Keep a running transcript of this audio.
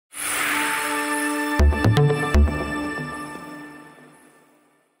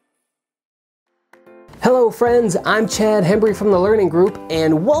Hello friends, I'm Chad Hembree from the Learning Group,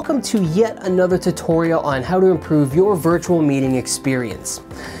 and welcome to yet another tutorial on how to improve your virtual meeting experience.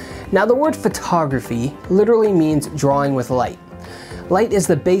 Now, the word photography literally means drawing with light. Light is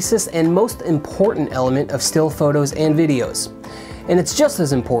the basis and most important element of still photos and videos, and it's just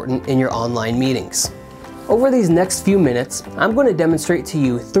as important in your online meetings. Over these next few minutes, I'm going to demonstrate to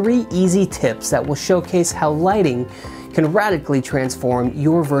you 3 easy tips that will showcase how lighting can radically transform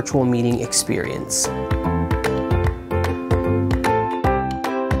your virtual meeting experience.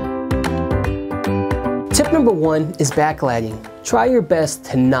 Tip number 1 is backlighting. Try your best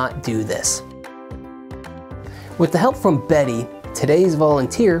to not do this. With the help from Betty, today's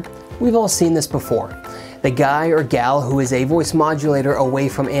volunteer, we've all seen this before. The guy or gal who is a voice modulator away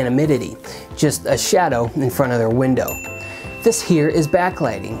from anonymity, just a shadow in front of their window. This here is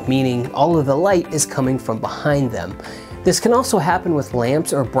backlighting, meaning all of the light is coming from behind them. This can also happen with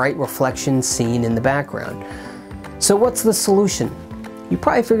lamps or bright reflections seen in the background. So what's the solution? You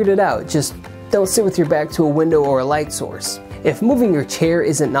probably figured it out, just don't sit with your back to a window or a light source. If moving your chair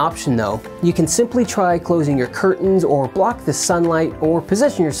isn't an option though, you can simply try closing your curtains or block the sunlight or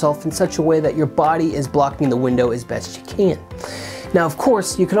position yourself in such a way that your body is blocking the window as best you can. Now of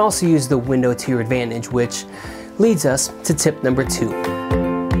course, you can also use the window to your advantage, which leads us to tip number 2.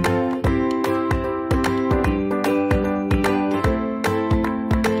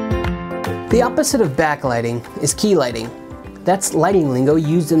 The opposite of backlighting is key lighting. That's lighting lingo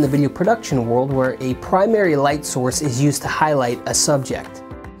used in the video production world where a primary light source is used to highlight a subject.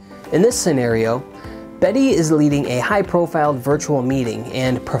 In this scenario, Betty is leading a high-profile virtual meeting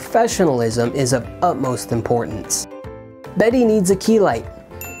and professionalism is of utmost importance. Betty needs a key light.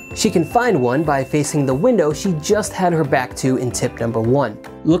 She can find one by facing the window she just had her back to in tip number 1.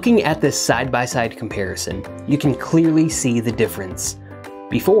 Looking at this side-by-side comparison, you can clearly see the difference.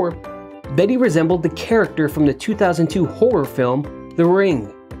 Before, Betty resembled the character from the 2002 horror film, The Ring,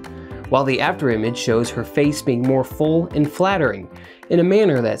 while the after image shows her face being more full and flattering, in a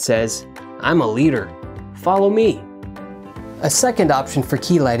manner that says, "I'm a leader, follow me." A second option for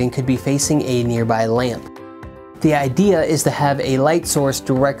key lighting could be facing a nearby lamp. The idea is to have a light source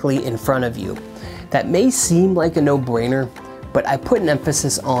directly in front of you. That may seem like a no-brainer, but I put an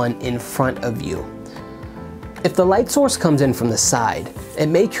emphasis on in front of you. If the light source comes in from the side, it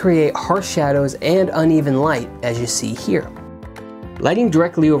may create harsh shadows and uneven light, as you see here. Lighting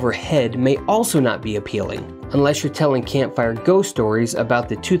directly overhead may also not be appealing, unless you're telling campfire ghost stories about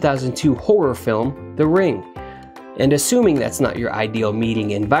the 2002 horror film, The Ring. And assuming that's not your ideal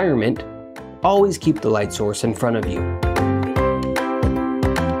meeting environment, always keep the light source in front of you.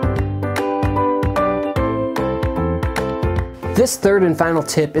 This third and final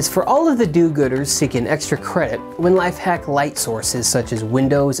tip is for all of the do-gooders seeking extra credit when life hack light sources such as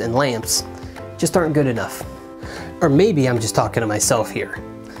windows and lamps just aren't good enough. Or maybe I'm just talking to myself here.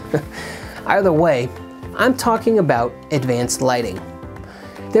 Either way, I'm talking about advanced lighting.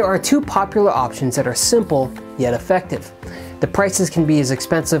 There are 2 popular options that are simple yet effective. The prices can be as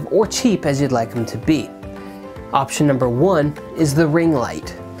expensive or cheap as you'd like them to be. Option number 1 is the ring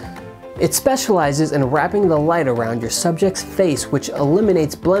light. It specializes in wrapping the light around your subject's face, which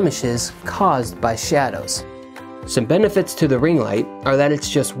eliminates blemishes caused by shadows. Some benefits to the ring light are that it's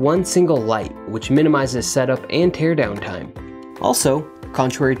just one single light, which minimizes setup and teardown time. Also,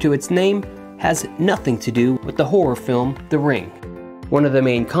 contrary to its name, has nothing to do with the horror film The Ring. One of the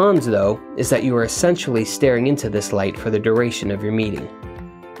main cons, though, is that you are essentially staring into this light for the duration of your meeting.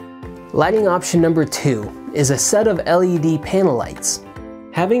 Lighting option number 2 is a set of LED panel lights.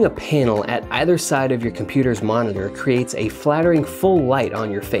 Having a panel at either side of your computer's monitor creates a flattering full light on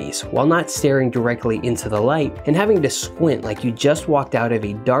your face while not staring directly into the light and having to squint like you just walked out of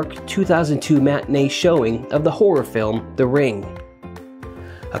a dark 2002 matinee showing of the horror film The Ring.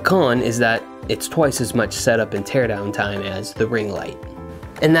 A con is that it's twice as much setup and teardown time as the ring light.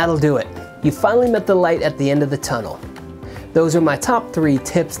 And that'll do it. You finally met the light at the end of the tunnel. Those are my top 3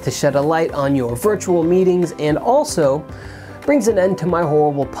 tips to shed a light on your virtual meetings and also brings an end to my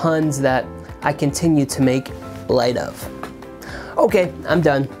horrible puns that I continue to make light of. Okay, I'm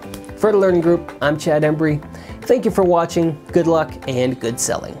done. For the Learning Group, I'm Chad Hembree. Thank you for watching, good luck, and good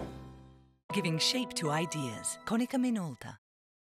selling. Giving shape to ideas. Konica Minolta.